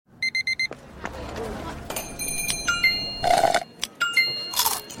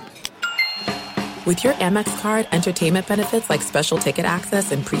With your Amex card, entertainment benefits like special ticket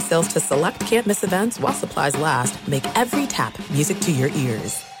access and pre-sales to select can't-miss events while supplies last make every tap music to your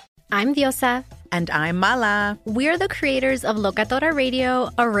ears. I'm Diosa. And I'm Mala. We're the creators of Locatora Radio,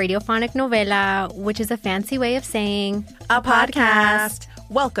 a radiophonic novela, which is a fancy way of saying a podcast.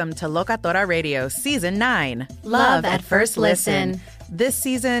 Welcome to Locatora Radio Season 9. Love at First Listen. This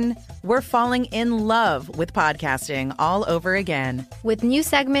season, we're falling in love with podcasting all over again. With new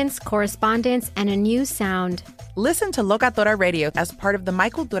segments, correspondence, and a new sound. Listen to Locatora Radio as part of the My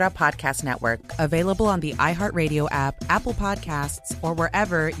Cultura Podcast Network, available on the iHeartRadio app, Apple Podcasts, or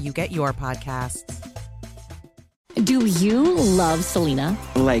wherever you get your podcasts. Do you love Selena?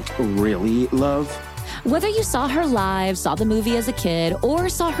 Like, really love? Whether you saw her live, saw the movie as a kid, or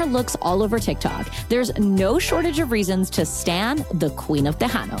saw her looks all over TikTok, there's no shortage of reasons to stan the Queen of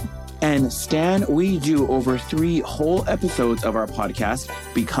Tejano. And Stan, we do over 3 whole episodes of our podcast,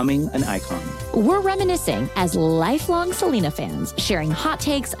 Becoming an Icon. We're reminiscing as lifelong Selena fans, sharing hot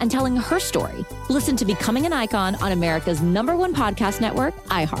takes and telling her story. Listen to Becoming an Icon on America's #1 podcast network,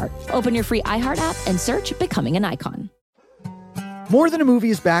 iHeart. Open your free iHeart app and search Becoming an Icon. More Than a Movie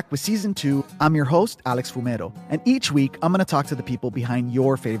is back with Season 2. I'm your host, Alex Fumero. And each week, I'm going to talk to the people behind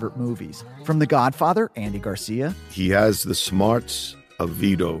your favorite movies. From The Godfather, Andy Garcia. He has the smarts of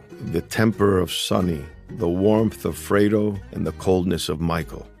Vito, the temper of Sonny, the warmth of Fredo, and the coldness of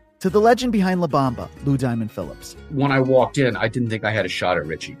Michael. To the legend behind La Bamba, Lou Diamond Phillips. When I walked in, I didn't think I had a shot at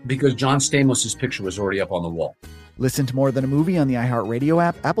Richie because John Stamos' picture was already up on the wall. Listen to More Than a Movie on the iHeartRadio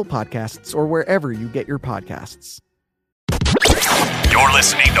app, Apple Podcasts, or wherever you get your podcasts. You're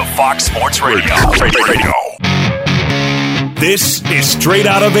listening to Fox Sports Radio. This is Straight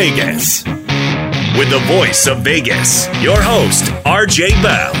Outta Vegas. With the voice of Vegas, your host, RJ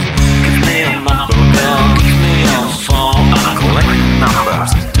Bell. Give me a number, girl. Give me a phone. I collect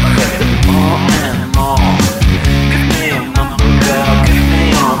numbers. More and more. Give me a number, girl. Give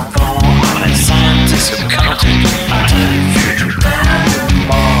me a phone. I'm a scientist of counting. I tell you future and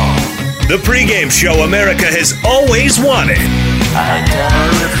more. The pregame show America has always wanted. I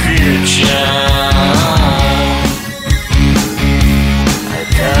tell the future. I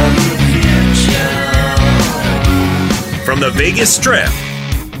tell the future. From the Vegas Strip,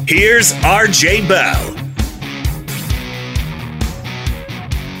 here's RJ Bell.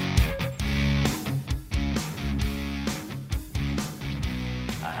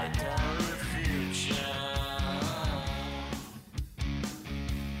 I tell the future.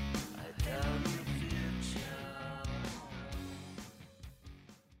 I tell the future.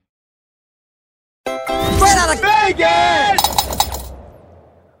 Straight out of Vegas!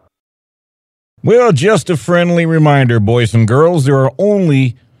 Well, just a friendly reminder, boys and girls, there are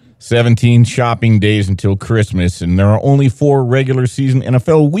only 17 shopping days until Christmas, and there are only 4 regular season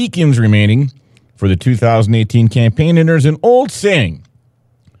NFL weekends remaining for the 2018 campaign, and there's an old saying,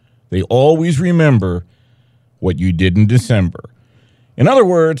 they always remember what you did in December. In other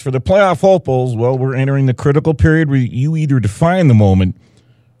words, for the playoff hopefuls, well, we're entering the critical period where you either define the moment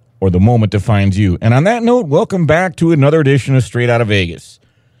or the moment defines you. And on that note, welcome back to another edition of Straight Outta Vegas.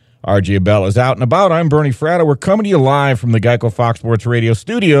 RJ Bell is out and about. I'm Bernie Fratto. We're coming to you live from the Geico Fox Sports Radio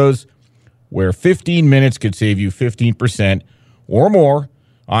studios, where 15 minutes could save you 15% or more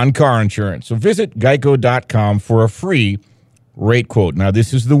on car insurance. So visit geico.com for a free rate quote. Now,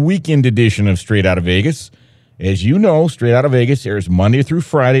 this is the weekend edition of Straight Outta Vegas. As you know, Straight Outta Vegas airs Monday through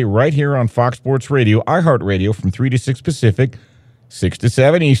Friday right here on Fox Sports Radio, iHeartRadio, from 3 to 6 Pacific, 6 to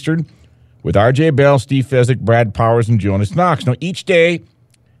 7 Eastern, with RJ Bell, Steve Fezzik, Brad Powers, and Jonas Knox. Now, each day,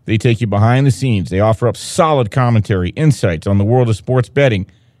 they take you behind the scenes. They offer up solid commentary, insights on the world of sports betting,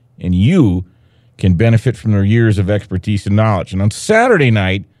 and you can benefit from their years of expertise and knowledge. And on Saturday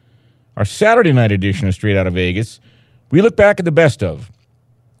night, our Saturday night edition of Straight Outta Vegas, we look back at the best of.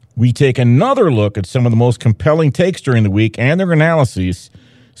 We take another look at some of the most compelling takes during the week and their analyses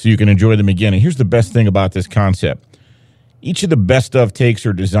so you can enjoy them again. And here's the best thing about this concept. Each of the best of takes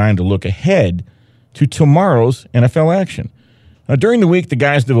are designed to look ahead to tomorrow's NFL action. Now, during the week, the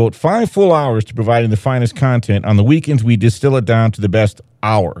guys devote 5 full hours to providing the finest content. On the weekends, we distill it down to the best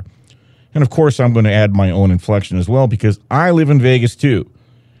hour. And, of course, I'm going to add my own inflection as well because I live in Vegas, too.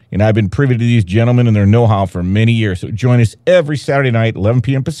 And I've been privy to these gentlemen and their know-how for many years. So join us every Saturday night, 11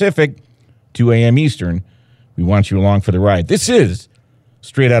 p.m. Pacific, 2 a.m. Eastern. We want you along for the ride. This is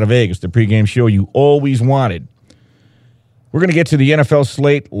Straight Outta Vegas, the pregame show you always wanted. We're going to get to the NFL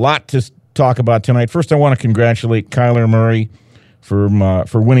slate. A lot to talk about tonight. First, I want to congratulate Kyler Murray for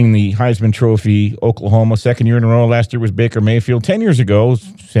winning the Heisman Trophy, Oklahoma. 2nd year in a row. Last year was Baker Mayfield. 10 years ago,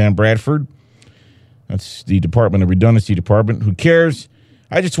 Sam Bradford. That's the Department of Redundancy Department. Who cares?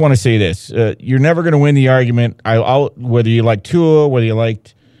 I just want to say this. You're never going to win the argument. Whether you like Tua, whether you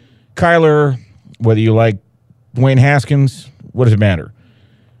liked Kyler, whether you like Dwayne Haskins, what does it matter?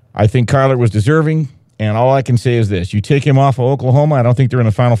 I think Kyler was deserving, and all I can say is this. You take him off of Oklahoma, I don't think they're in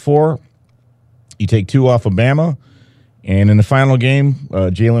the Final Four. You take Tua off of Bama, and in the final game,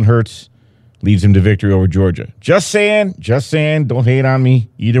 Jalen Hurts leads him to victory over Georgia. Just saying. Don't hate on me.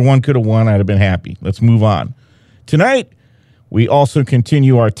 Either one could have won. I'd have been happy. Let's move on. Tonight, we also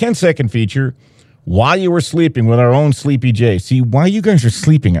continue our 10-second feature, While You Were Sleeping, with our own Sleepy J. See, while you guys are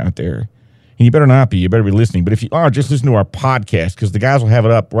sleeping out there, and you better not be, you better be listening, but if you are, just listen to our podcast, because the guys will have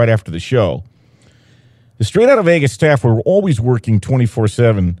it up right after the show. The Straight Out of Vegas staff, we're always working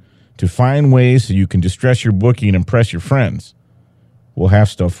 24/7 to find ways so you can distress your bookie and impress your friends. We'll have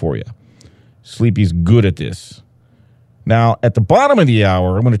stuff for you. Sleepy's good at this. Now, at the bottom of the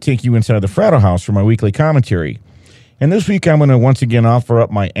hour, I'm going to take you inside the Fratto House for my weekly commentary. And this week, I'm going to once again offer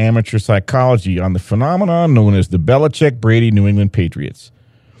up my amateur psychology on the phenomenon known as the Belichick-Brady New England Patriots.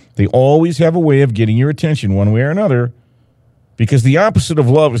 They always have a way of getting your attention one way or another, because the opposite of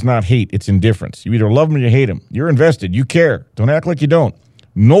love is not hate, it's indifference. You either love them or you hate them. You're invested. You care. Don't act like you don't.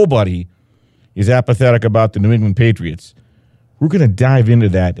 Nobody is apathetic about the New England Patriots. We're going to dive into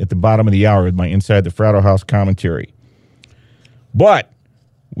that at the bottom of the hour with my Inside the Fratto House commentary. But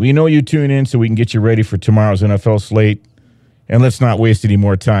we know you tune in so we can get you ready for tomorrow's NFL slate. And let's not waste any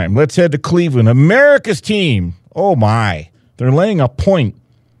more time. Let's head to Cleveland. America's team. Oh, my. They're laying a point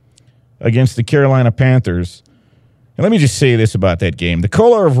against the Carolina Panthers. And let me just say this about that game. The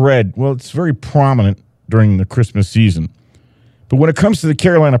color of red, well, it's very prominent during the Christmas season. But when it comes to the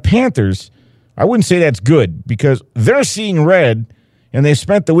Carolina Panthers, I wouldn't say that's good, because they're seeing red and they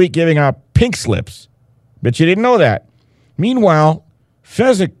spent the week giving out pink slips. Bet you didn't know that. Meanwhile,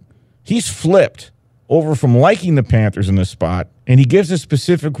 Fezzik, he's flipped over from liking the Panthers in this spot, and he gives a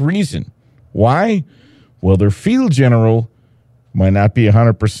specific reason. Why? Well, their field general might not be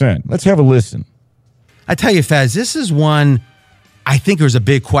 100%. Let's have a listen. I tell you, Fez, this is one I think there's a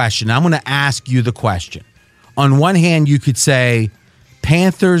big question. I'm going to ask you the question. On one hand, you could say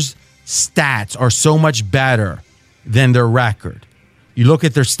Panthers' stats are so much better than their record. You look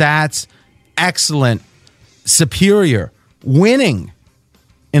at their stats, excellent, superior, winning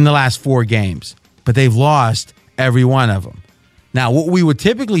in the last 4 games, but they've lost every one of them. Now, what we would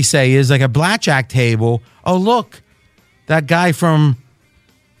typically say is like a blackjack table. Oh, look, that guy from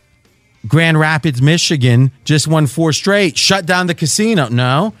Grand Rapids, Michigan just won 4 straight, shut down the casino.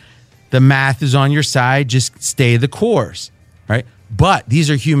 No, the math is on your side. Just stay the course, right? But these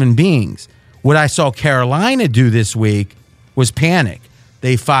are human beings. What I saw Carolina do this week was panic.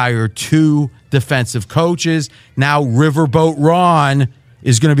 They fired 2 defensive coaches. Now Riverboat Ron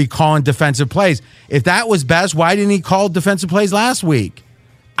is going to be calling defensive plays. If that was best, why didn't he call defensive plays last week?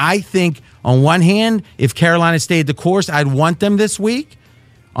 I think on one hand, if Carolina stayed the course, I'd want them this week.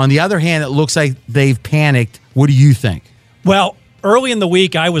 On the other hand, it looks like they've panicked. What do you think? Well, early in the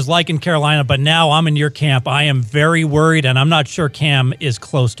week, I was liking Carolina, but now I'm in your camp. I am very worried, and I'm not sure Cam is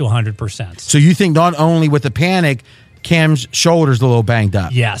close to 100%. So you think not only with the panic, Cam's shoulder's a little banged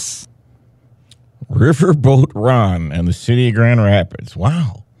up? Yes. Riverboat Ron and the city of Grand Rapids.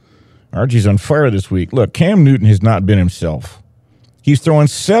 Wow. Archie's on fire this week. Look, Cam Newton has not been himself. He's throwing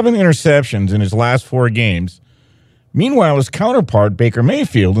 7 interceptions in his last 4 games. Meanwhile, his counterpart, Baker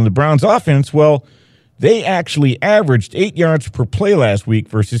Mayfield, in the Browns offense, well, they actually averaged 8 yards per play last week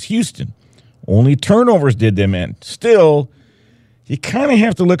versus Houston. Only turnovers did them in. Still, you kind of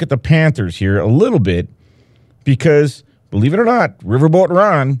have to look at the Panthers here a little bit because, believe it or not, Riverboat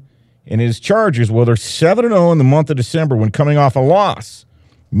Ron and his Chargers, well, they're 7-0 in the month of December when coming off a loss.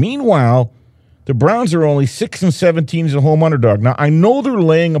 Meanwhile, the Browns are only 6-17 as a home underdog. Now, I know they're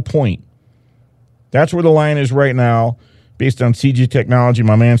laying a point. That's where the line is right now, based on CG Technology.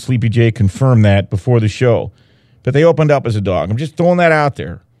 My man Sleepy J confirmed that before the show. But they opened up as a dog. I'm just throwing that out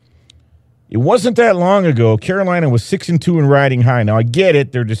there. It wasn't that long ago. Carolina was 6-2 and riding high. Now, I get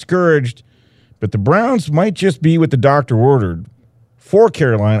it. They're discouraged. But the Browns might just be what the doctor ordered for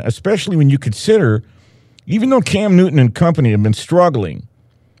Carolina, especially when you consider, even though Cam Newton and company have been struggling,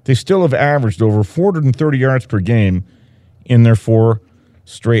 they still have averaged over 430 yards per game in their 4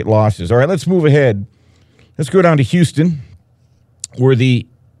 straight losses. All right, let's move ahead. Let's go down to Houston, where the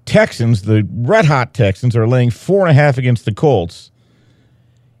Texans, the red-hot Texans, are laying 4.5 against the Colts.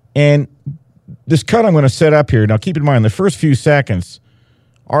 And this cut I'm going to set up here, now keep in mind, the first few seconds,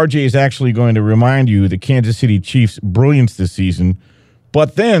 RJ is actually going to remind you the Kansas City Chiefs' brilliance this season,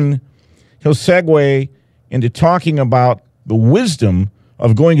 but then he'll segue into talking about the wisdom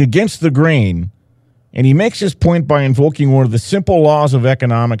of going against the grain And he makes his point by invoking one of the simple laws of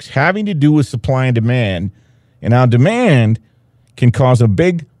economics having to do with supply and demand, and how demand can cause a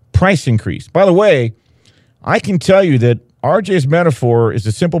big price increase. By the way, I can tell you that RJ's metaphor is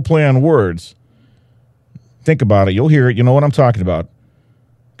a simple play on words. Think about it. You'll hear it. You know what I'm talking about.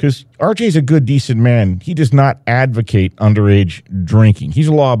 Because RJ's a good, decent man. He does not advocate underage drinking. He's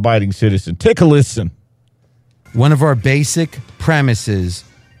a law-abiding citizen. Take a listen. One of our basic premises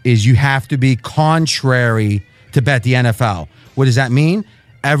is you have to be contrary to bet the NFL. What does that mean?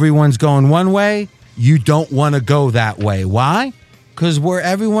 Everyone's going one way. You don't want to go that way. Why? Because where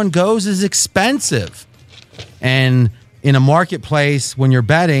everyone goes is expensive. And in a marketplace, when you're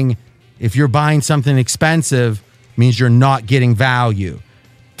betting, if you're buying something expensive, means you're not getting value.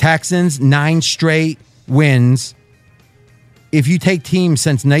 Texans, 9 straight wins. If you take teams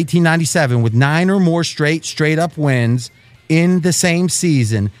since 1997 with 9 or more straight up wins in the same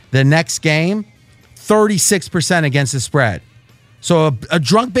season, the next game, 36% against the spread. So a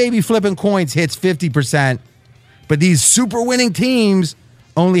drunk baby flipping coins hits 50%, but these super winning teams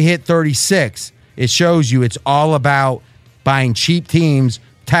only hit 36%. It shows you it's all about buying cheap teams.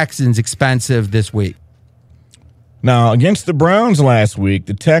 Texans expensive this week. Now, against the Browns last week,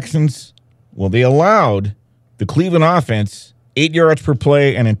 the Texans, they allowed the Cleveland offense 8 yards per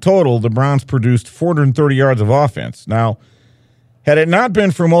play, and in total, the Browns produced 430 yards of offense. Now, had it not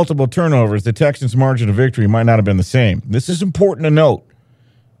been for multiple turnovers, the Texans' margin of victory might not have been the same. This is important to note,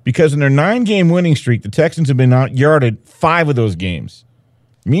 because in their 9-game winning streak, the Texans have been out-yarded 5 of those games.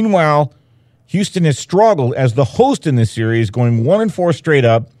 Meanwhile, Houston has struggled as the host in this series, going 1-4 straight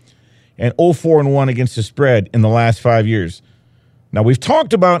up and 0-4-1 against the spread in the last 5 years. Now, we've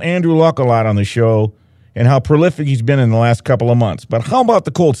talked about Andrew Luck a lot on the show and how prolific he's been in the last couple of months. But how about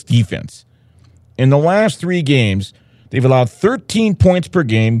the Colts defense? In the last 3 games, they've allowed 13 points per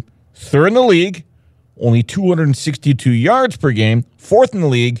game, 3rd in the league, only 262 yards per game, 4th in the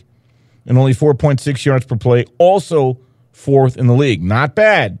league, and only 4.6 yards per play, also 4th in the league. Not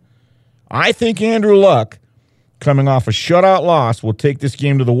bad. I think Andrew Luck, coming off a shutout loss, will take this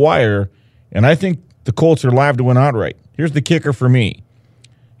game to the wire, and I think the Colts are live to win outright. Here's the kicker for me.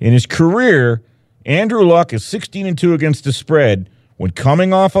 In his career, Andrew Luck is 16-2 against the spread when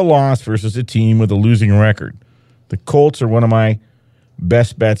coming off a loss versus a team with a losing record. The Colts are one of my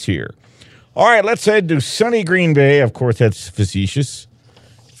best bets here. All right, let's head to sunny Green Bay. Of course, that's facetious.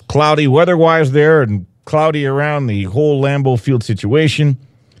 It's cloudy weather-wise there and cloudy around the whole Lambeau Field situation.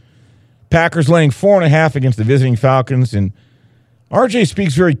 Packers laying 4.5 against the visiting Falcons. And RJ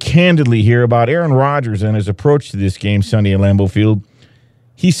speaks very candidly here about Aaron Rodgers and his approach to this game Sunday at Lambeau Field.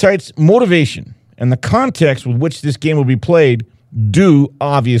 He cites motivation and the context with which this game will be played due,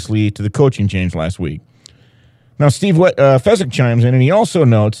 obviously, to the coaching change last week. Now, Steve Fezzik chimes in, and he also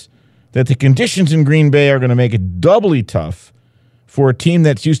notes that the conditions in Green Bay are going to make it doubly tough for a team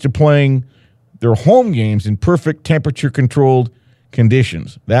that's used to playing their home games in perfect temperature-controlled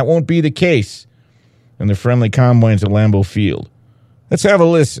conditions. That won't be the case in the friendly combines at Lambeau Field. Let's have a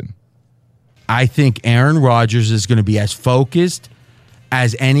listen. I think Aaron Rodgers is going to be as focused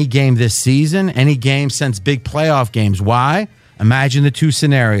as any game this season, any game since big playoff games. Why? Imagine the 2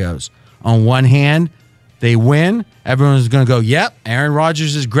 scenarios. On one hand, they win. Everyone's going to go, yep, Aaron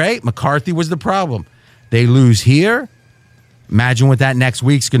Rodgers is great. McCarthy was the problem. They lose here. Imagine what that next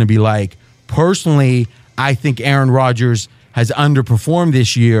week's going to be like. Personally, I think Aaron Rodgers has underperformed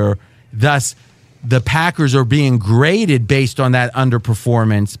this year. Thus, the Packers are being graded based on that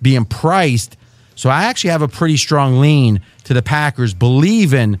underperformance, being priced. So I actually have a pretty strong lean to the Packers,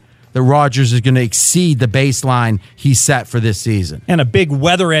 believing that Rodgers is going to exceed the baseline he set for this season. And a big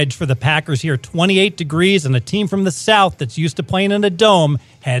weather edge for the Packers here, 28 degrees, and a team from the South that's used to playing in a dome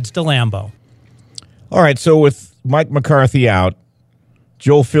heads to Lambeau. All right, so with Mike McCarthy out,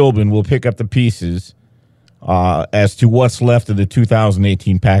 Joe Philbin will pick up the pieces as to what's left of the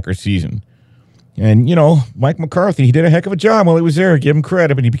 2018 Packers season. And, Mike McCarthy, he did a heck of a job while he was there. Give him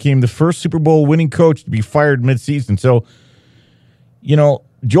credit, but he became the first Super Bowl winning coach to be fired midseason. So,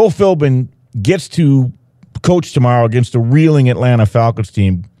 Joe Philbin gets to coach tomorrow against a reeling Atlanta Falcons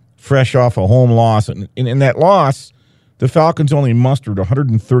team, fresh off a home loss. And in that loss, the Falcons only mustered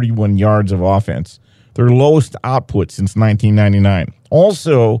 131 yards of offense, their lowest output since 1999.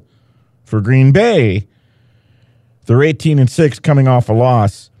 Also, for Green Bay, they're 18-6 coming off a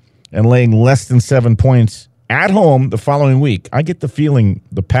loss and laying less than 7 points at home the following week. I get the feeling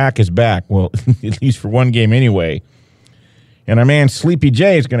the Pack is back, well, at least for one game anyway. And our man Sleepy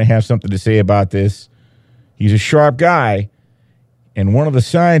J is going to have something to say about this. He's a sharp guy, and one of the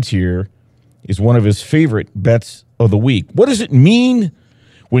sides here is one of his favorite bets of the week. What does it mean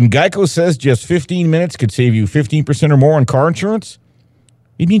When Geico says just 15 minutes could save you 15% or more on car insurance,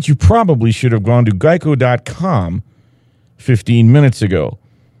 it means you probably should have gone to geico.com 15 minutes ago.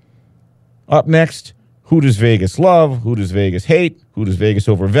 Up next, who does Vegas love? Who does Vegas hate? Who does Vegas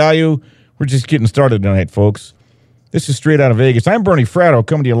overvalue? We're just getting started tonight, folks. This is Straight Out of Vegas. I'm Bernie Fratto,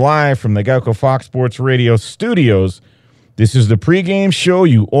 coming to you live from the Geico Fox Sports Radio studios. This is the pregame show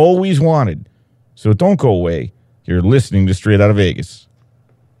you always wanted. So don't go away. You're listening to Straight Out of Vegas.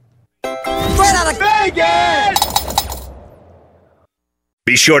 Straight Out of Vegas!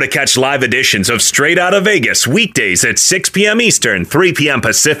 Be sure to catch live editions of Straight Out of Vegas weekdays at 6 p.m. Eastern, 3 p.m.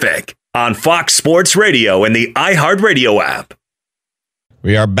 Pacific on Fox Sports Radio and the iHeartRadio app.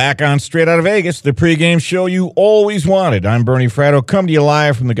 We are back on Straight Out of Vegas, the pregame show you always wanted. I'm Bernie Fratto, coming to you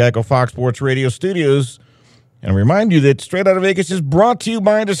live from the Geico Fox Sports Radio studios. And remind you that Straight Out of Vegas is brought to you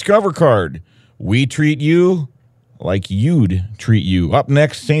by Discover Card. We treat you like you'd treat you. Up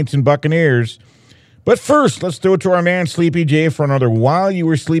next, Saints and Buccaneers. But first, let's throw it to our man Sleepy J for another While You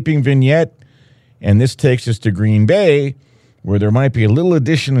Were Sleeping vignette. And this takes us to Green Bay, where there might be a little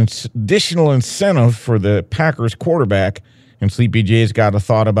additional incentive for the Packers quarterback. And Sleepy J's got a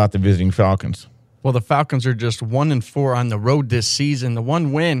thought about the visiting Falcons. Well, the Falcons are just 1-4 on the road this season. The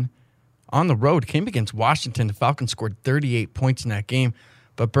one win on the road came against Washington. The Falcons scored 38 points in that game.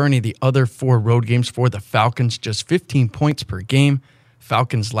 But, Bernie, the other 4 road games for the Falcons, just 15 points per game.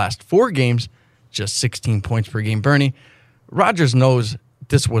 Falcons' last 4 games, just 16 points per game. Bernie, Rodgers knows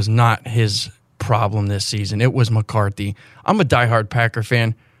this was not his problem this season. It was McCarthy. I'm a diehard Packer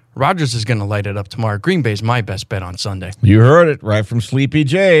fan. Rodgers is going to light it up tomorrow. Green Bay's my best bet on Sunday. You heard it right from Sleepy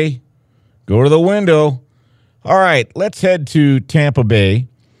J. Go to the window. All right, let's head to Tampa Bay,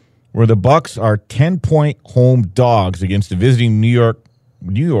 where the Bucs are 10-point home dogs against the visiting New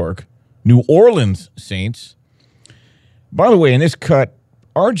Orleans Saints. By the way, in this cut,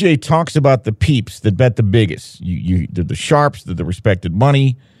 RJ talks about the peeps that bet the biggest. The sharps, the respected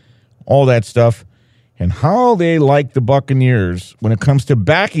money, all that stuff, and how they like the Buccaneers when it comes to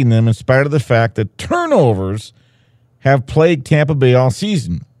backing them in spite of the fact that turnovers have plagued Tampa Bay all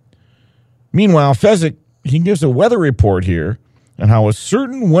season. Meanwhile, Fezzik, he gives a weather report here on how a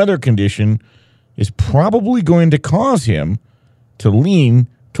certain weather condition is probably going to cause him to lean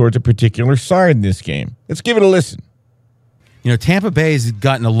towards a particular side in this game. Let's give it a listen. You know, Tampa Bay has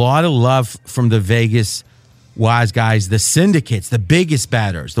gotten a lot of love from the Vegas wise guys, the syndicates, the biggest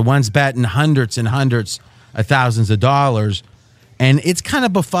batters, the ones betting hundreds and hundreds of thousands of dollars. And it's kind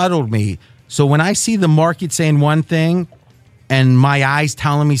of befuddled me. So when I see the market saying one thing and my eyes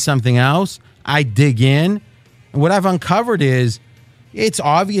telling me something else, I dig in. And what I've uncovered is it's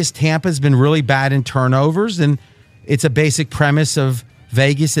obvious Tampa's been really bad in turnovers, and it's a basic premise of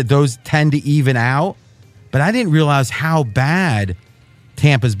Vegas that those tend to even out. But I didn't realize how bad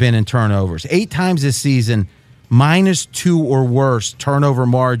Tampa's been in turnovers. 8 times this season, -2 or worse turnover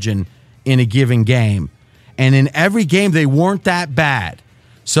margin in a given game. And in every game, they weren't that bad.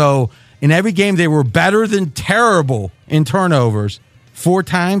 So in every game, they were better than terrible in turnovers. 4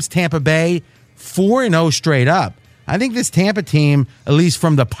 times, Tampa Bay, 4-0 straight up. I think this Tampa team, at least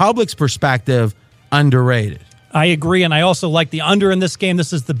from the public's perspective, underrated. I agree, and I also like the under in this game.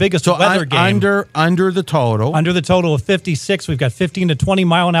 This is the biggest weather game. Under the total. Under the total of 56. We've got 15 to 20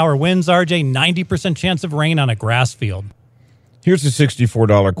 mile-an-hour winds, RJ. 90% chance of rain on a grass field. Here's a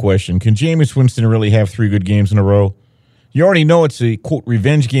 $64 question. Can Jameis Winston really have 3 good games in a row? You already know it's a, quote,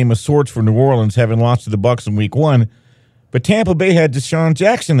 revenge game of sorts for New Orleans, having lost to the Bucs in Week 1. But Tampa Bay had Deshaun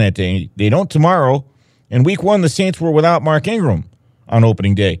Jackson that day. They don't tomorrow. In Week 1, the Saints were without Mark Ingram on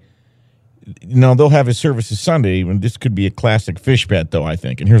opening day. Now, they'll have his services Sunday, and this could be a classic fish bet, though, I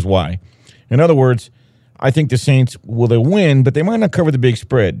think, and here's why. In other words, I think the Saints will win, but they might not cover the big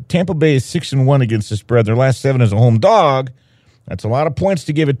spread. Tampa Bay is 6-1 against the spread. Their last 7 as a home dog. That's a lot of points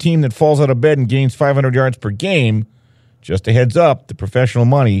to give a team that falls out of bed and gains 500 yards per game. Just a heads up, the professional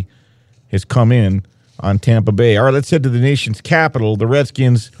money has come in on Tampa Bay. All right, let's head to the nation's capital. The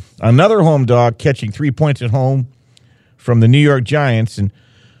Redskins, another home dog, catching 3 points at home from the New York Giants. And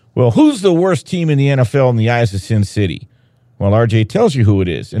well, who's the worst team in the NFL in the eyes of Sin City? Well, RJ tells you who it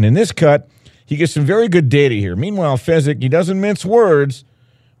is. And in this cut, he gets some very good data here. Meanwhile, Fezzik, he doesn't mince words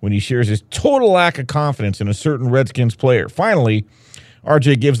when he shares his total lack of confidence in a certain Redskins player. Finally,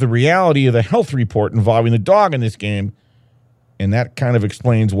 RJ gives the reality of the health report involving the dog in this game, and that kind of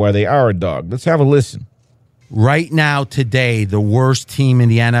explains why they are a dog. Let's have a listen. Right now, today, the worst team in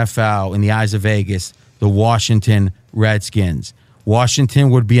the NFL in the eyes of Vegas, the Washington Redskins.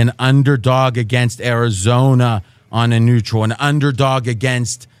 Washington would be an underdog against Arizona on a neutral, an underdog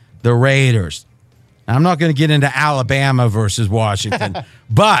against the Raiders. I'm not going to get into Alabama versus Washington,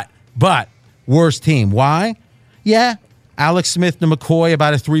 but worst team. Why? Yeah, Alex Smith to McCoy,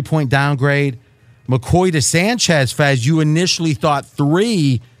 about a 3-point downgrade. McCoy to Sanchez, Fez, you initially thought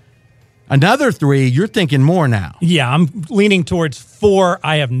 3. Another 3, you're thinking more now. Yeah, I'm leaning towards 4.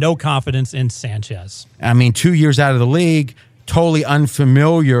 I have no confidence in Sanchez. I mean, 2 years out of the league, totally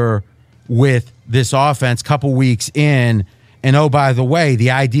unfamiliar with this offense, couple weeks in. And oh, by the way,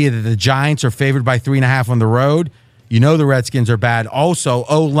 the idea that the Giants are favored by 3.5 on the road, you know the Redskins are bad. Also,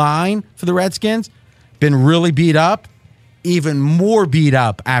 O-line for the Redskins, been really beat up, even more beat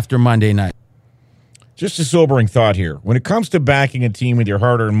up after Monday night. Just a sobering thought here. When it comes to backing a team with your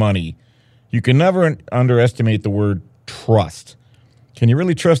hard-earned money, you can never underestimate the word trust. Can you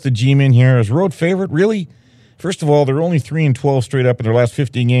really trust the G-men here as road favorite? Really? First of all, they're only 3-12 straight up in their last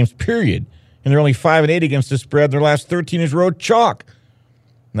 15 games, period. And they're only 5-8 against the spread. Their last 13 is road chalk.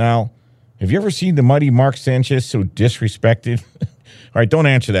 Now, have you ever seen the mighty Mark Sanchez so disrespected? All right, don't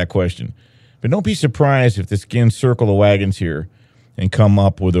answer that question. But don't be surprised if the Skins circle the wagons here and come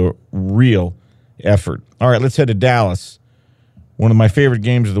up with a real effort. All right, let's head to Dallas. One of my favorite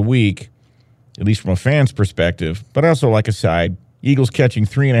games of the week, at least from a fan's perspective, but also like a side. Eagles catching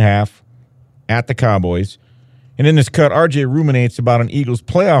 3.5 at the Cowboys. And in this cut, RJ ruminates about an Eagles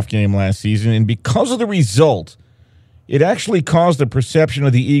playoff game last season, and because of the result, it actually caused the perception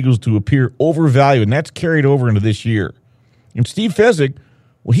of the Eagles to appear overvalued, and that's carried over into this year. And Steve Fezzik,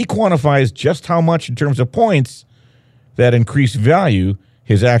 well, he quantifies just how much in terms of points that increased value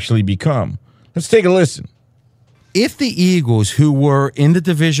has actually become. Let's take a listen. If the Eagles, who were in the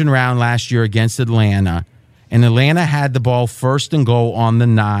division round last year against Atlanta, and Atlanta had the ball 1st and goal on the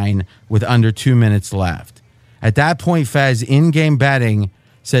 9 with under 2 minutes left, at that point, Fez, in-game betting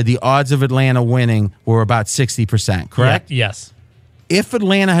said the odds of Atlanta winning were about 60%, correct? Yeah, yes. If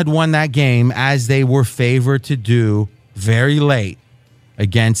Atlanta had won that game, as they were favored to do very late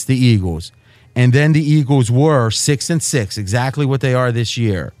against the Eagles, and then the Eagles were 6-6, exactly what they are this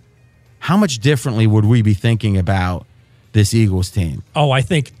year, how much differently would we be thinking about this Eagles team? Oh, I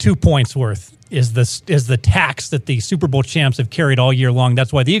think 2 points worth is the tax that the Super Bowl champs have carried all year long.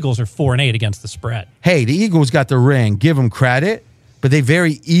 That's why the Eagles are 4-8 against the spread. Hey, the Eagles got the ring. Give them credit. But they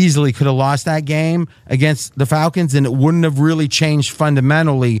very easily could have lost that game against the Falcons, and it wouldn't have really changed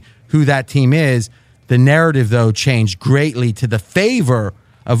fundamentally who that team is. The narrative, though, changed greatly to the favor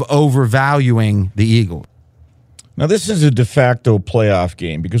of overvaluing the Eagles. Now, this is a de facto playoff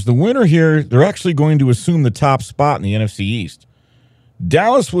game because the winner here, they're actually going to assume the top spot in the NFC East.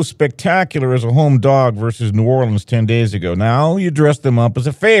 Dallas was spectacular as a home dog versus New Orleans 10 days ago. Now you dress them up as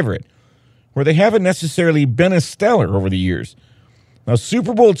a favorite, where they haven't necessarily been as stellar over the years. Now,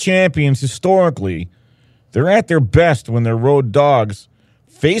 Super Bowl champions, historically, they're at their best when they're road dogs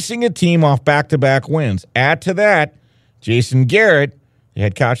facing a team off back-to-back wins. Add to that, Jason Garrett, the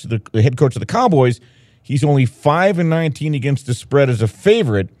head coach of the Cowboys, he's only 5-19 against the spread as a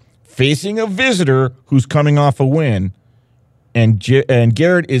favorite, facing a visitor who's coming off a win. And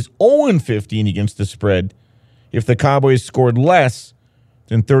Garrett is 0-15 against the spread if the Cowboys scored less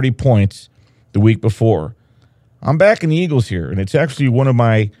than 30 points the week before. I'm backing the Eagles here, and it's actually one of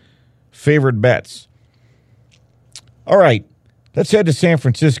my favorite bets. All right, let's head to San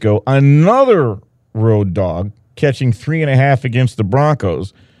Francisco. Another road dog catching 3.5 against the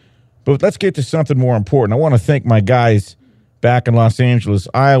Broncos. But let's get to something more important. I want to thank my guys back in Los Angeles,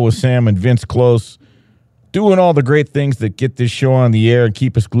 Iowa Sam and Vince Close, doing all the great things that get this show on the air and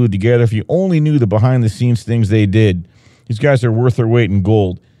keep us glued together. If you only knew the behind-the-scenes things they did, these guys are worth their weight in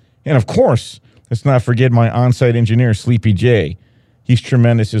gold. And, of course, let's not forget my on-site engineer, Sleepy J. He's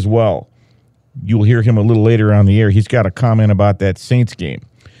tremendous as well. You'll hear him a little later on the air. He's got a comment about that Saints game.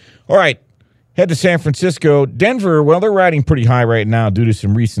 All right, head to San Francisco. Denver, well, they're riding pretty high right now due to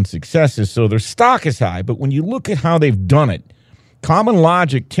some recent successes, so their stock is high. But when you look at how they've done it, common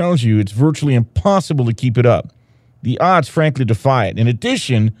logic tells you it's virtually impossible to keep it up. The odds, frankly, defy it. In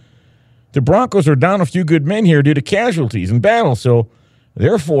addition, the Broncos are down a few good men here due to casualties and battle. So,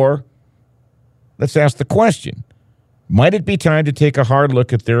 therefore, let's ask the question. Might it be time to take a hard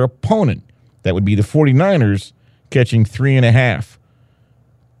look at their opponent? That would be the 49ers catching 3.5.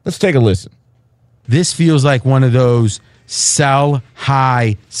 Let's take a listen. This feels like one of those sell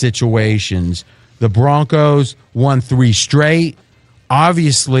high situations. The Broncos won 3 straight.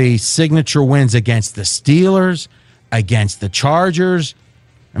 Obviously, signature wins against the Steelers, against the Chargers.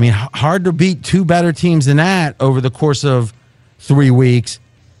 I mean, hard to beat 2 better teams than that over the course of 3 weeks.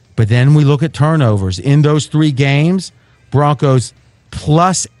 But then we look at turnovers. In those 3 games, Broncos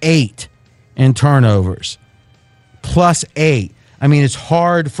 +8 in turnovers. +8. I mean, it's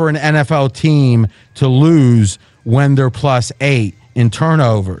hard for an NFL team to lose when they're +8 in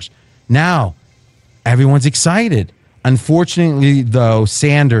turnovers. Now, everyone's excited. Unfortunately, though,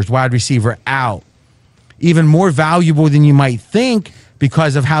 Sanders, wide receiver, out. Even more valuable than you might think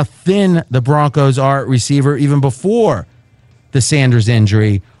because of how thin the Broncos are at receiver even before the Sanders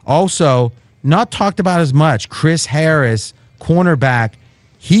injury. Also, not talked about as much, Chris Harris, cornerback,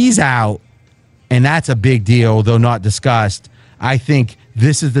 he's out, and that's a big deal, though not discussed. I think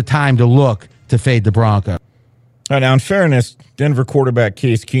this is the time to look to fade the Broncos. Now, in fairness, Denver quarterback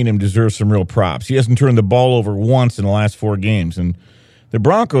Case Keenum deserves some real props. He hasn't turned the ball over once in the last 4 games. And the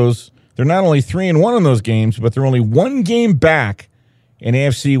Broncos, they're not only 3-1 in those games, but they're only 1 game back in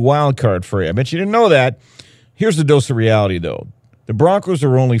AFC wildcard for you. I bet you didn't know that. Here's the dose of reality, though. The Broncos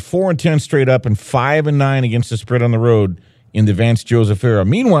are only 4-10 straight up and 5-9 against the spread on the road in the Vance Joseph era.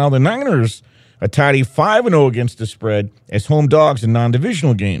 Meanwhile, the Niners are tidy 5-0 against the spread as home dogs in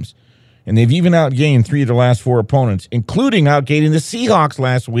non-divisional games. And they've even outgained 3 of their last 4 opponents, including outgaining the Seahawks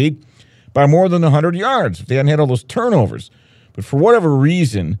last week by more than 100 yards if they hadn't had all those turnovers. But for whatever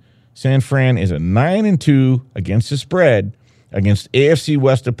reason, San Fran is a 9-2 against the spread against AFC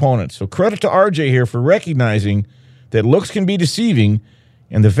West opponents. So credit to RJ here for recognizing that looks can be deceiving,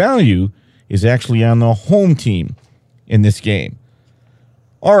 and the value is actually on the home team in this game.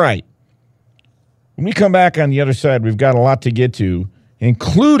 All right. When we come back on the other side, we've got a lot to get to,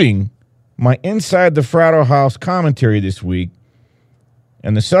 including my Inside the Frado House commentary this week.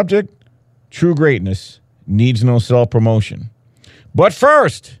 And the subject, true greatness needs no self-promotion. But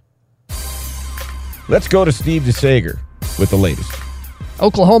first, let's go to Steve DeSager with the latest.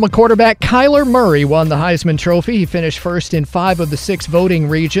 Oklahoma quarterback Kyler Murray won the Heisman Trophy. He finished first in 5 of the 6 voting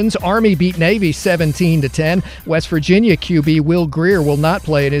regions. Army beat Navy 17-10. West Virginia QB Will Grier will not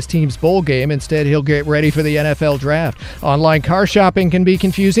play in his team's bowl game. Instead, he'll get ready for the NFL draft. Online car shopping can be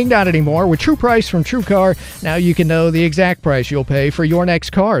confusing. Not anymore. With True Price from TrueCar, now you can know the exact price you'll pay for your next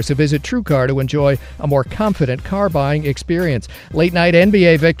car. So visit TrueCar to enjoy a more confident car buying experience. Late night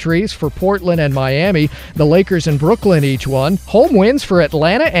NBA victories for Portland and Miami. The Lakers and Brooklyn each won. Home wins for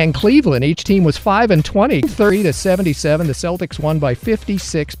Atlanta and Cleveland. Each team was 5-20. 30-77. The Celtics won by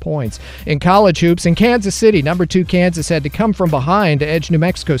 56 points. In college hoops, in Kansas City, number 2 Kansas had to come from behind to edge New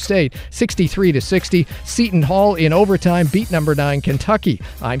Mexico State 63-60. Seton Hall in overtime beat number 9 Kentucky.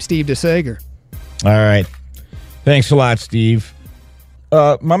 I'm Steve DeSager. All right. Thanks a lot, Steve.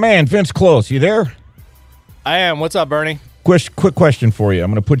 My man, Vince Close, you there? I am. What's up, Bernie? Quick question for you. I'm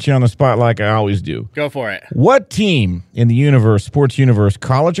going to put you on the spot like I always do. Go for it. What team in the universe, sports universe,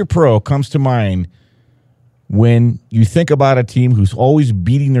 college or pro, comes to mind when you think about a team who's always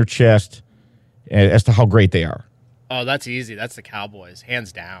beating their chest as to how great they are? Oh, that's easy. That's the Cowboys,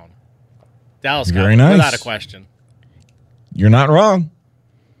 hands down. Dallas Very Cowboys, nice. without a question. You're not wrong.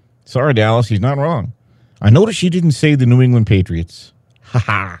 Sorry, Dallas, he's not wrong. I noticed you didn't say the New England Patriots.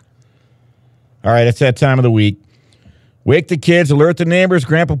 Ha-ha. All right, it's that time of the week. Wake the kids, alert the neighbors,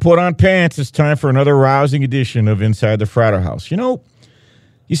 Grandpa put on pants. It's time for another rousing edition of Inside the Frado House.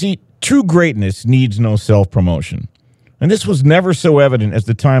 You see, true greatness needs no self-promotion. And this was never so evident as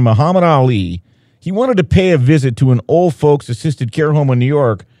the time Muhammad Ali, he wanted to pay a visit to an old folks assisted care home in New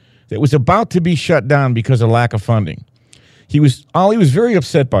York that was about to be shut down because of lack of funding. Ali was very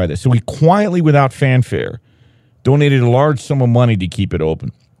upset by this, so he quietly, without fanfare, donated a large sum of money to keep it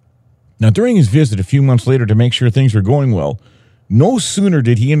open. Now, during his visit a few months later to make sure things were going well, no sooner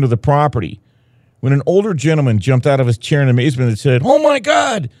did he enter the property when an older gentleman jumped out of his chair in amazement and said, "Oh, my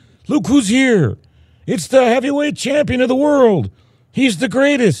God, look who's here. It's the heavyweight champion of the world. He's the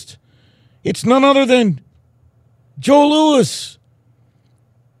greatest. It's none other than Joe Louis."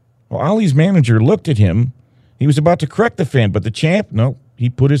 Well, Ali's manager looked at him. He was about to correct the fan, but the champ, no, he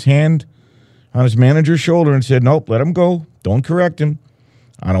put his hand on his manager's shoulder and said, "Nope, let him go. Don't correct him.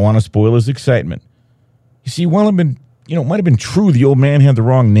 I don't want to spoil his excitement." You see, while it might have been true the old man had the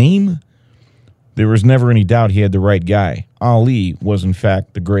wrong name, there was never any doubt he had the right guy. Ali was, in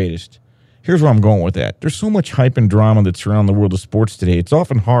fact, the greatest. Here's where I'm going with that. There's so much hype and drama that surround the world of sports today, it's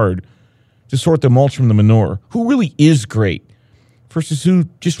often hard to sort the mulch from the manure. Who really is great versus who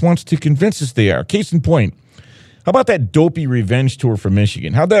just wants to convince us they are? Case in point, how about that dopey revenge tour from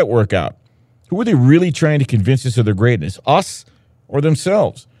Michigan? How'd that work out? Who were they really trying to convince us of their greatness? Us or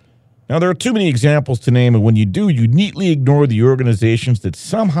themselves? Now, there are too many examples to name, and when you do, you neatly ignore the organizations that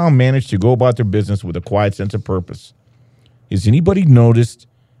somehow manage to go about their business with a quiet sense of purpose. Has anybody noticed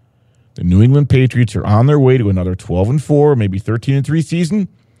the New England Patriots are on their way to another 12-4, maybe 13-3 season?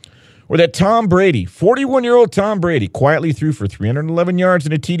 Or that Tom Brady, 41-year-old Tom Brady, quietly threw for 311 yards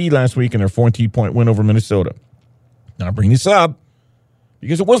and a TD last week in their 14-point win over Minnesota. Now, I bring this up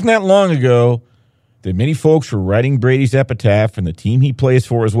Because it wasn't that long ago that many folks were writing Brady's epitaph and the team he plays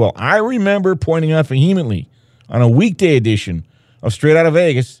for as well. I remember pointing out vehemently on a weekday edition of Straight Outta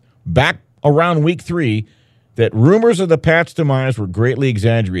Vegas back around week 3 that rumors of the Pats' demise were greatly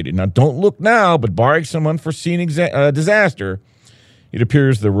exaggerated. Now, don't look now, but barring some unforeseen disaster, it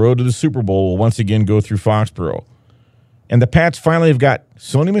appears the road to the Super Bowl will once again go through Foxborough. And the Pats finally have got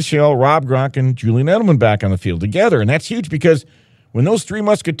Sony Michel, Rob Gronk, and Julian Edelman back on the field together. And that's huge because when those three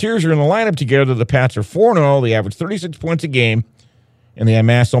Musketeers are in the lineup together, the Pats are 4-0. They average 36 points a game, and they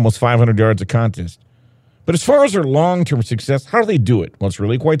amass almost 500 yards a contest. But as far as their long-term success, how do they do it? Well, it's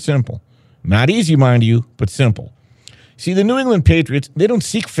really quite simple. Not easy, mind you, but simple. See, the New England Patriots, they don't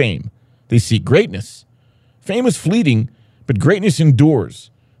seek fame. They seek greatness. Fame is fleeting, but greatness endures.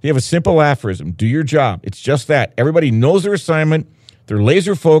 They have a simple aphorism: do your job. It's just that. Everybody knows their assignment. They're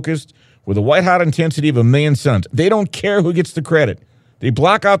laser-focused with the white-hot intensity of a million suns. They don't care who gets the credit. They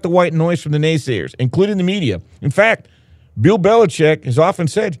block out the white noise from the naysayers, including the media. In fact, Bill Belichick has often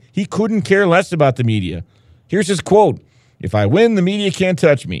said he couldn't care less about the media. Here's his quote: "If I win, the media can't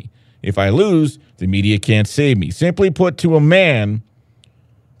touch me. If I lose, the media can't save me." Simply put, to a man,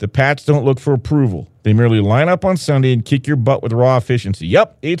 the Pats don't look for approval. They merely line up on Sunday and kick your butt with raw efficiency.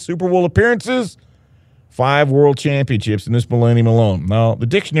 Yep, 8 Super Bowl appearances, 5 world championships in this millennium alone. Now, the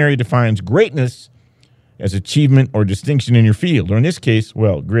dictionary defines greatness as achievement or distinction in your field, or in this case,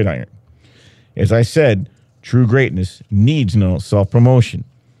 well, gridiron. As I said, true greatness needs no self-promotion.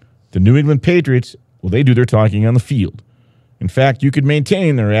 The New England Patriots, well, they do their talking on the field. In fact, you could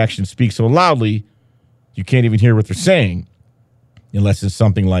maintain their actions speak so loudly you can't even hear what they're saying unless it's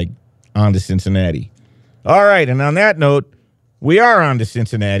something like "on to Cincinnati." All right, and on that note, we are on to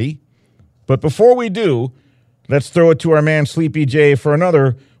Cincinnati. But before we do, let's throw it to our man Sleepy J for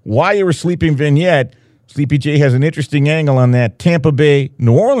another Why You Were Sleeping vignette. Sleepy J has an interesting angle on that Tampa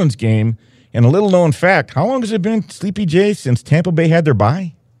Bay-New Orleans game. And a little-known fact, how long has it been, Sleepy J, since Tampa Bay had their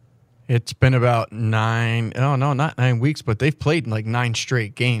bye? It's been about not 9 weeks, but they've played like 9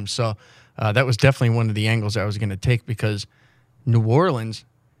 straight games. So that was definitely one of the angles I was going to take because New Orleans,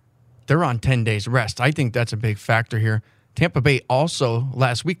 they're on 10 days rest. I think that's a big factor here. Tampa Bay also,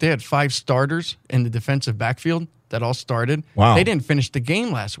 last week, they had 5 starters in the defensive backfield that all started. Wow. They didn't finish the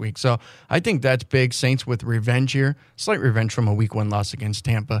game last week. So I think that's big. Saints with revenge here. Slight revenge from a week 1 loss against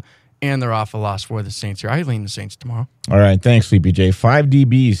Tampa. And they're off a loss for the Saints here. I lean the Saints tomorrow. All right, thanks, Sleepy J. 5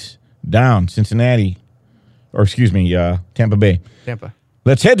 DBs down, Tampa Bay. Tampa.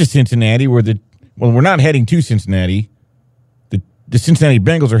 Let's head to Cincinnati where we're not heading to Cincinnati. The Cincinnati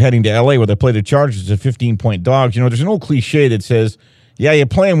Bengals are heading to L.A. where they play the Chargers as 15-point dogs. You know, there's an old cliche that says, yeah, you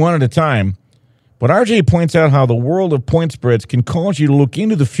play them one at a time. But RJ points out how the world of point spreads can cause you to look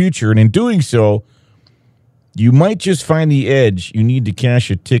into the future, and in doing so, you might just find the edge you need to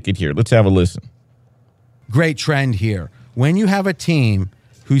cash a ticket here. Let's have a listen. Great trend here. When you have a team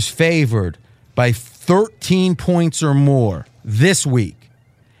who's favored by 13 points or more this week,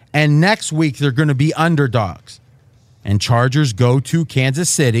 and next week they're going to be underdogs, and Chargers go to Kansas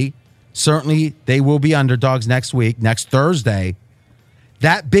City, certainly they will be underdogs next week, next Thursday.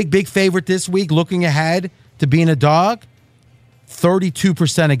 That big favorite this week, looking ahead to being a dog,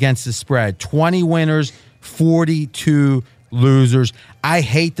 32% against the spread, 20 winners, 42 losers. I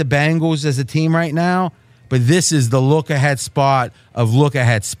hate the Bengals as a team right now, but this is the look-ahead spot of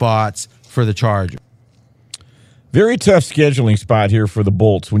look-ahead spots for the Chargers. Very tough scheduling spot here for the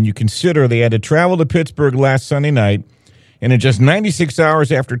Bolts when you consider they had to travel to Pittsburgh last Sunday night, and in just 96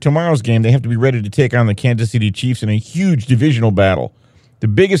 hours after tomorrow's game, they have to be ready to take on the Kansas City Chiefs in a huge divisional battle. The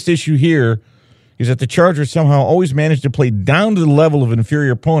biggest issue here is that the Chargers somehow always manage to play down to the level of an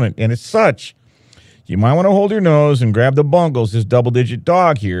inferior opponent, and as such, you might want to hold your nose and grab the Bungles, this double-digit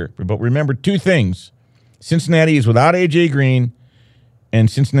dog here. But remember 2 things. Cincinnati is without A.J. Green, and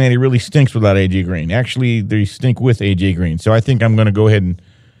Cincinnati really stinks without A.J. Green. Actually, they stink with A.J. Green. So I think I'm going to go ahead and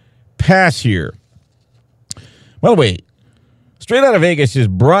pass here. Well, wait. Straight Outta Vegas is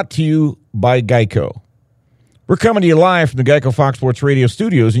brought to you by Geico. We're coming to you live from the Geico Fox Sports Radio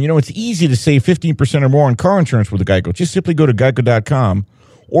studios, and you know it's easy to save 15% or more on car insurance with the Geico. Just simply go to geico.com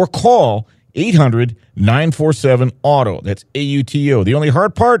or call 800-947-AUTO. That's AUTO. The only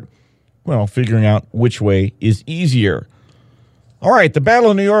hard part? Well, figuring out which way is easier. All right, the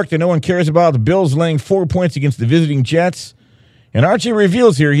Battle of New York that no one cares about. The Bills laying 4 points against the visiting Jets. And RJ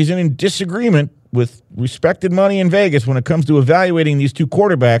reveals here he's in disagreement with respected money in Vegas when it comes to evaluating these 2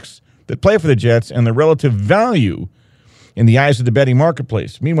 quarterbacks that play for the Jets and their relative value in the eyes of the betting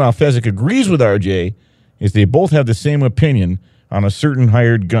marketplace. Meanwhile, Fezzik agrees with RJ as they both have the same opinion on a certain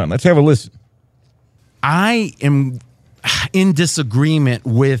hired gun. Let's have a listen. I am in disagreement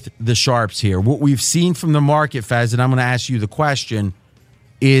with the Sharps here. What we've seen from the market, Fez, and I'm going to ask you the question,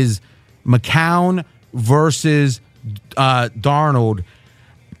 is McCown versus Darnold.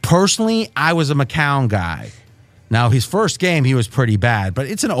 Personally, I was a McCown guy. Now, his first game, he was pretty bad, but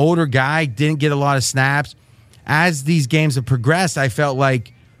it's an older guy, didn't get a lot of snaps. As these games have progressed, I felt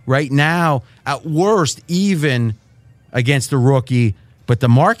like right now, at worst, even against the rookie, but the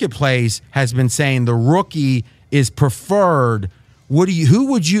marketplace has been saying the rookie is preferred. Who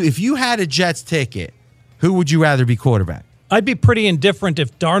would you, if you had a Jets ticket, who would you rather be quarterback? I'd be pretty indifferent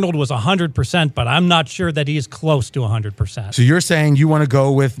if Darnold was 100%, but I'm not sure that he's close to 100%. So you're saying you want to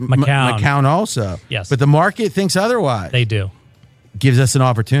go with McCown. McCown also? Yes. But the market thinks otherwise. They do. Gives us an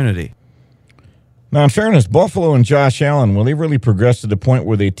opportunity. Now, in fairness, Buffalo and Josh Allen, will they really progress to the point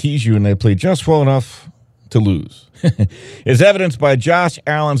where they tease you and they play just well enough to lose? Is evidenced by Josh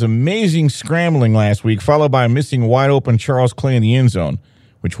Allen's amazing scrambling last week, followed by a missing wide-open Charles Clay in the end zone,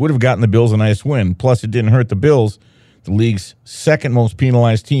 which would have gotten the Bills a nice win. Plus, it didn't hurt the Bills. The league's second most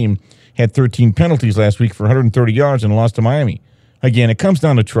penalized team had 13 penalties last week for 130 yards and lost to Miami. Again, it comes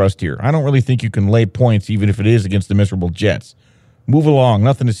down to trust here. I don't really think you can lay points, even if it is against the miserable Jets. Move along.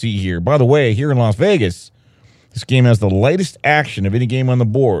 Nothing to see here. By the way, here in Las Vegas, this game has the lightest action of any game on the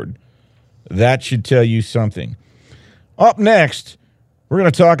board. That should tell you something. Up next, we're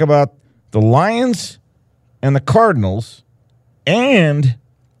going to talk about the Lions and the Cardinals and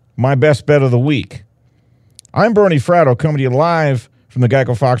my best bet of the week. I'm Bernie Fratto, coming to you live from the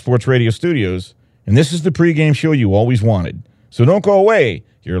Geico Fox Sports Radio studios, and this is the pregame show you always wanted. So don't go away.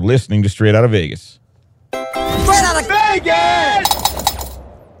 You're listening to Straight Outta Vegas. Straight Outta Vegas!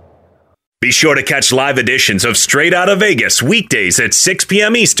 Be sure to catch live editions of Straight Outta Vegas weekdays at 6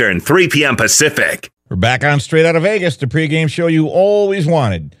 p.m. Eastern, 3 p.m. Pacific. We're back on Straight Outta Vegas, the pregame show you always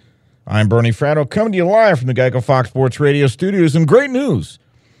wanted. I'm Bernie Fratto, coming to you live from the Geico Fox Sports Radio studios, and great news.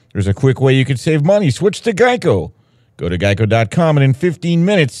 There's a quick way you can save money. Switch to Geico. Go to geico.com, and in 15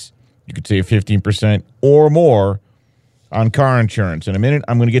 minutes, you could save 15% or more on car insurance. In a minute,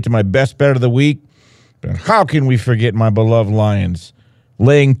 I'm going to get to my best bet of the week. But how can we forget my beloved Lions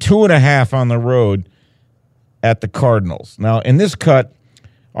laying 2.5 on the road at the Cardinals? Now, in this cut,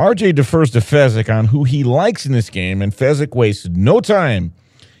 RJ defers to Fezzik on who he likes in this game, and Fezzik wasted no time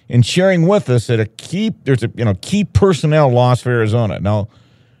in sharing with us that there's a key personnel loss for Arizona. Now,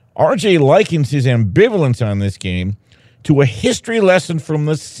 RJ likens his ambivalence on this game to a history lesson from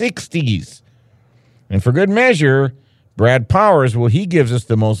the 60s. And for good measure, Brad Powers, he gives us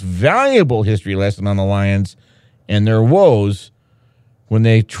the most valuable history lesson on the Lions and their woes when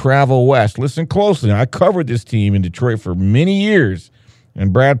they travel west. Listen closely. I covered this team in Detroit for many years,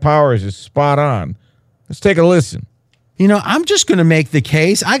 and Brad Powers is spot on. Let's take a listen. You know, I'm just going to make the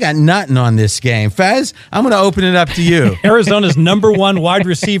case. I got nothing on this game. Fez, I'm going to open it up to you. Arizona's number one wide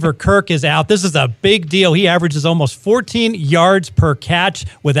receiver, Kirk, is out. This is a big deal. He averages almost 14 yards per catch.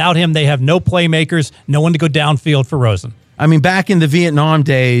 Without him, they have no playmakers, no one to go downfield for Rosen. I mean, back in the Vietnam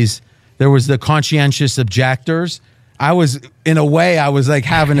days, there was the conscientious objectors. I was like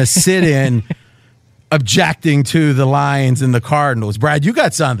having a sit-in objecting to the Lions and the Cardinals. Brad, you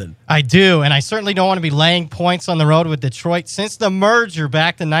got something. I do, and I certainly don't want to be laying points on the road with Detroit. Since the merger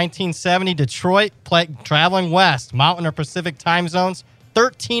back to 1970, Detroit traveling west, Mountain or Pacific time zones,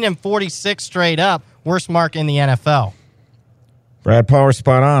 13-46 straight up, worst mark in the NFL. Brad Powers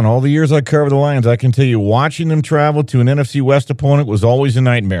spot on. All the years I covered the Lions, I can tell you watching them travel to an NFC West opponent was always a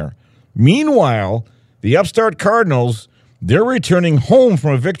nightmare. Meanwhile, the upstart Cardinals, they're returning home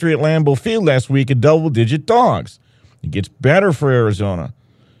from a victory at Lambeau Field last week at double-digit dogs. It gets better for Arizona.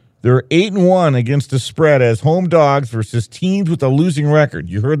 They're 8-1 against the spread as home dogs versus teams with a losing record.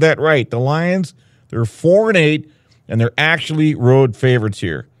 You heard that right. The Lions, they're 4-8, and they're actually road favorites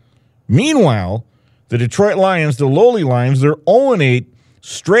here. Meanwhile, the Detroit Lions, the lowly Lions, they're 0-8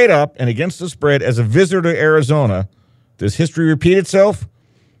 straight up and against the spread as a visitor to Arizona. Does history repeat itself?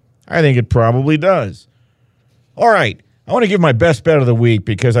 I think it probably does. All right. I want to give my best bet of the week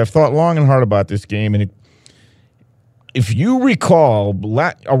because I've thought long and hard about this game. And if you recall,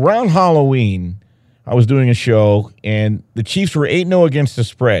 around Halloween, I was doing a show, and the Chiefs were 8-0 against the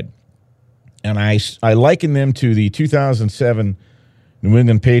spread. And I likened them to the 2007 New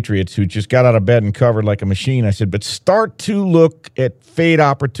England Patriots, who just got out of bed and covered like a machine. I said, but start to look at fade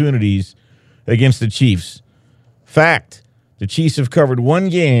opportunities against the Chiefs. Fact, the Chiefs have covered one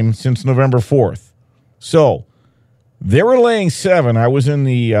game since November 4th. So they were laying 7. I was in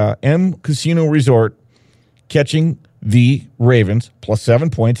the M Casino Resort catching the Ravens plus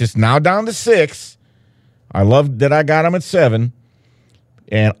 7 points. It's now down to 6. I love that I got them at 7,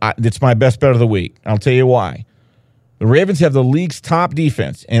 and it's my best bet of the week. I'll tell you why. The Ravens have the league's top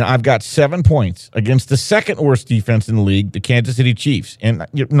defense, and I've got 7 points against the second worst defense in the league, the Kansas City Chiefs. And,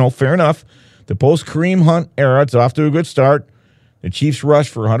 fair enough. The post-Kareem Hunt era, it's off to a good start. The Chiefs rushed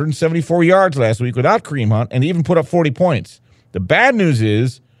for 174 yards last week without Kareem Hunt and even put up 40 points. The bad news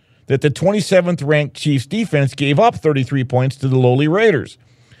is that the 27th-ranked Chiefs defense gave up 33 points to the lowly Raiders.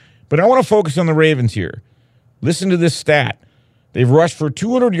 But I want to focus on the Ravens here. Listen to this stat. They've rushed for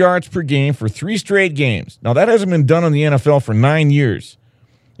 200 yards per game for 3 straight games. Now, that hasn't been done in the NFL for 9 years.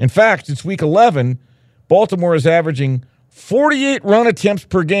 In fact, since Week 11, Baltimore is averaging 48 run attempts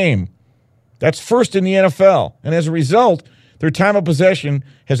per game. That's first in the NFL. And as a result, their time of possession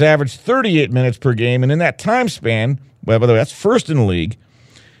has averaged 38 minutes per game. And in that time span, well, by the way, that's first in the league.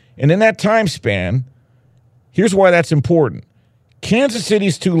 And in that time span, here's why that's important. Kansas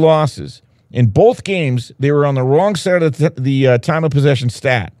City's 2 losses. In both games, they were on the wrong side of the time of possession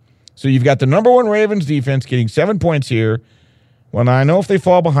stat. So you've got the number 1 Ravens defense getting 7 points here. Well, now I know if they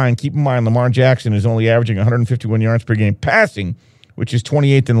fall behind, keep in mind Lamar Jackson is only averaging 151 yards per game passing, which is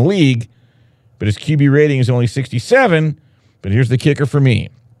 28th in the league. But his QB rating is only 67. But here's the kicker for me.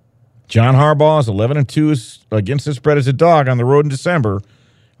 John Harbaugh is 11-2 against the spread as a dog on the road in December.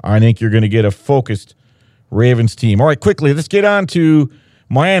 I think you're going to get a focused Ravens team. All right, quickly, let's get on to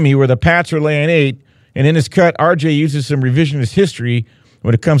Miami, where the Pats are laying 8. And in his cut, RJ uses some revisionist history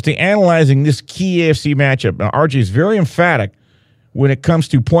when it comes to analyzing this key AFC matchup. Now, RJ is very emphatic when it comes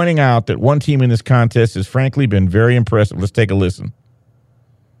to pointing out that one team in this contest has frankly been very impressive. Let's take a listen.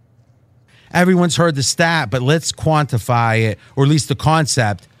 Everyone's heard the stat, but let's quantify it, or at least the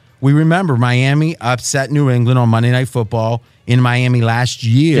concept. We remember Miami upset New England on Monday Night Football in Miami last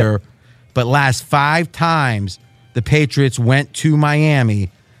year, yep. But last 5 times the Patriots went to Miami,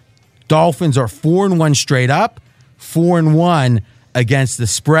 Dolphins are 4-1 straight up, 4-1 against the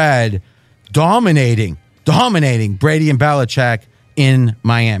spread, dominating Brady and Belichick in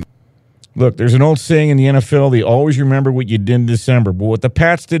Miami. Look, there's an old saying in the NFL, they always remember what you did in December. But what the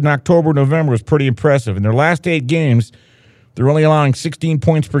Pats did in October and November was pretty impressive. In their last 8 games, they're only allowing 16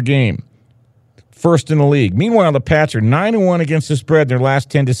 points per game. First in the league. Meanwhile, the Pats are 9-1 against the spread in their last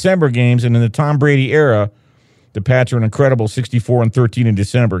 10 December games. And in the Tom Brady era, the Pats are an incredible 64-13 in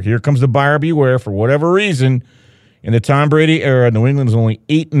December. Here comes the buyer beware. For whatever reason, in the Tom Brady era, New England is only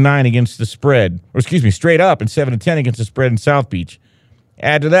 8-9 against the spread. Straight up, and 7-10 against the spread in South Beach.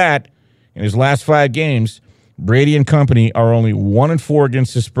 Add to that, in his last 5 games, Brady and company are only 1-4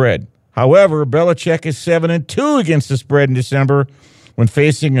 against the spread. However, Belichick is 7-2 against the spread in December when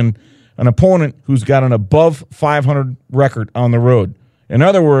facing an opponent who's got an above 500 record on the road. In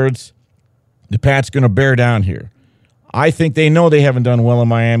other words, the Pats going to bear down here. I think they know they haven't done well in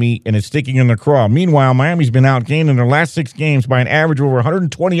Miami, and it's sticking in their craw. Meanwhile, Miami's been outgained in their last 6 games by an average of over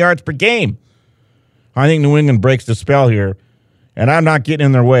 120 yards per game. I think New England breaks the spell here, and I'm not getting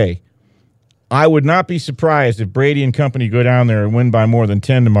in their way. I would not be surprised if Brady and company go down there and win by more than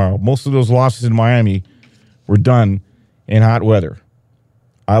 10 tomorrow. Most of those losses in Miami were done in hot weather.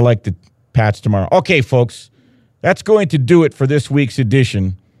 I like the Pats tomorrow. Okay, folks, that's going to do it for this week's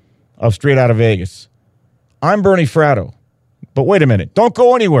edition of Straight Outta Vegas. I'm Bernie Fratto. But wait a minute. Don't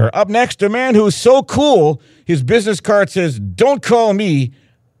go anywhere. Up next, a man who is so cool, his business card says, "Don't call me,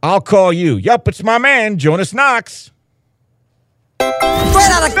 I'll call you." Yup, it's my man, Jonas Knox.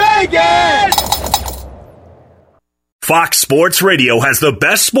 Straight Outta Vegas! Fox Sports Radio has the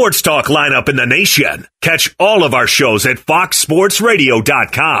best sports talk lineup in the nation. Catch all of our shows at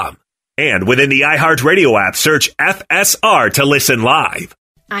foxsportsradio.com. And within the iHeartRadio app, search FSR to listen live.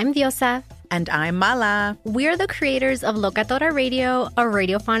 I'm Diosa. And I'm Mala. We're the creators of Locatora Radio, a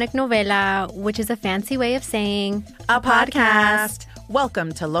radiophonic novela, which is a fancy way of saying a podcast.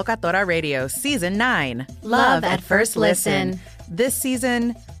 Welcome to Locatora Radio Season 9. Love at First Listen. This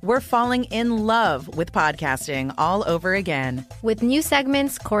season, we're falling in love with podcasting all over again. With new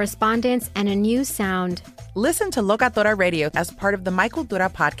segments, correspondence, and a new sound. Listen to Locatora Radio as part of the My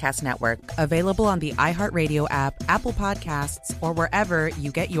Cultura Podcast Network, available on the iHeartRadio app, Apple Podcasts, or wherever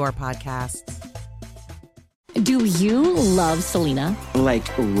you get your podcasts. Do you love Selena?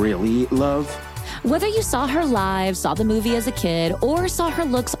 Like, really love? Whether you saw her live, saw the movie as a kid, or saw her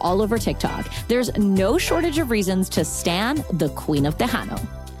looks all over TikTok, there's no shortage of reasons to stan the Queen of Tejano.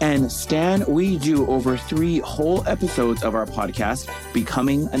 And Stan, we do over 3 whole episodes of our podcast,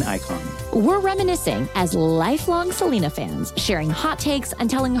 Becoming an Icon. We're reminiscing as lifelong Selena fans, sharing hot takes and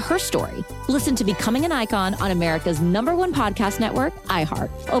telling her story. Listen to Becoming an Icon on America's #1 podcast network, iHeart.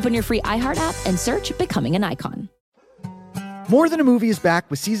 Open your free iHeart app and search Becoming an Icon. More Than a Movie is back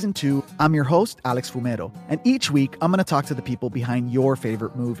with Season 2. I'm your host, Alex Fumero, and each week I'm going to talk to the people behind your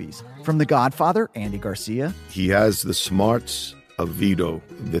favorite movies. From The Godfather, Andy Garcia. He has the smarts of Vito,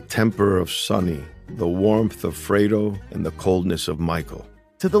 the temper of Sonny, the warmth of Fredo, and the coldness of Michael.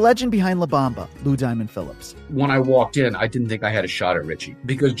 To the legend behind La Bamba, Lou Diamond Phillips. When I walked in, I didn't think I had a shot at Richie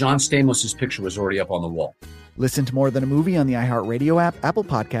because John Stamos' picture was already up on the wall. Listen to More Than a Movie on the iHeartRadio app, Apple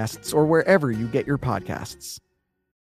Podcasts, or wherever you get your podcasts.